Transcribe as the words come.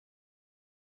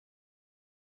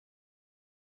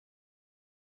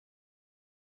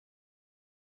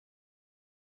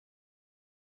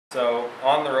So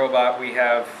on the robot we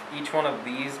have each one of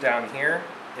these down here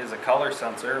is a color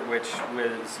sensor which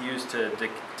was used to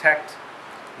detect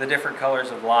the different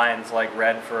colors of lines, like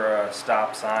red for a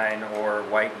stop sign or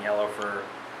white and yellow for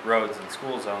roads and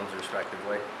school zones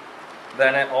respectively.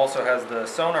 Then it also has the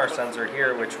sonar sensor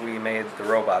here, which we made the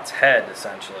robot's head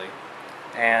essentially.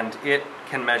 And it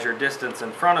can measure distance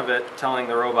in front of it, telling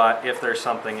the robot if there's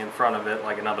something in front of it,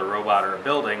 like another robot or a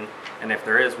building, and if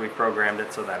there is, we've programmed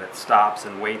it so that it stops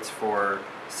and waits for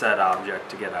said object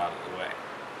to get out of the way.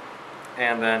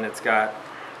 And then it's got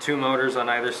two motors on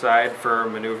either side for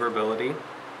maneuverability,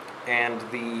 and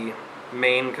the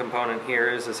main component here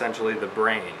is essentially the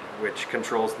brain, which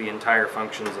controls the entire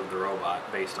functions of the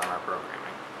robot based on our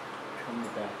programming. From the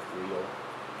back wheel.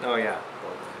 Oh yeah.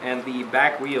 And the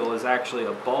back wheel is actually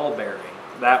a ball bearing.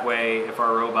 That way, if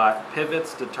our robot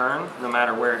pivots to turn, no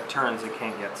matter where it turns, it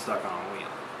can't get stuck on a wheel.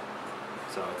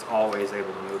 So it's always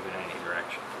able to move in any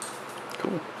direction.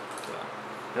 Cool. So,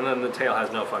 and then the tail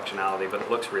has no functionality, but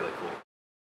it looks really cool.